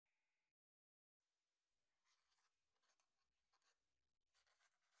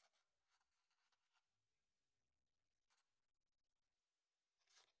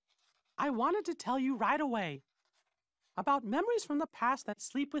I wanted to tell you right away about memories from the past that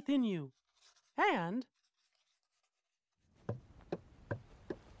sleep within you, and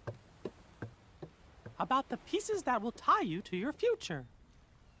about the pieces that will tie you to your future.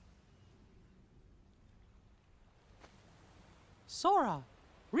 Sora,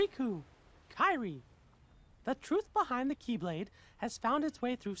 Riku, Kairi. The truth behind the Keyblade has found its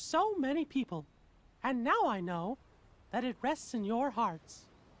way through so many people, and now I know that it rests in your hearts.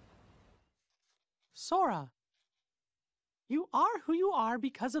 Sora, you are who you are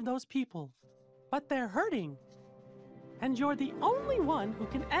because of those people, but they're hurting, and you're the only one who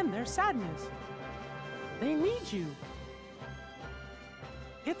can end their sadness. They need you.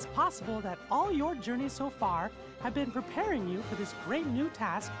 It's possible that all your journeys so far have been preparing you for this great new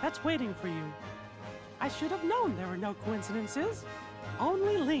task that's waiting for you. I should have known there were no coincidences,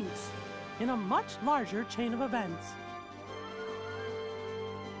 only links in a much larger chain of events.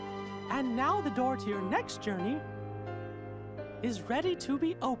 And now the door to your next journey is ready to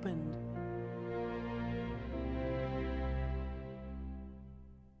be opened.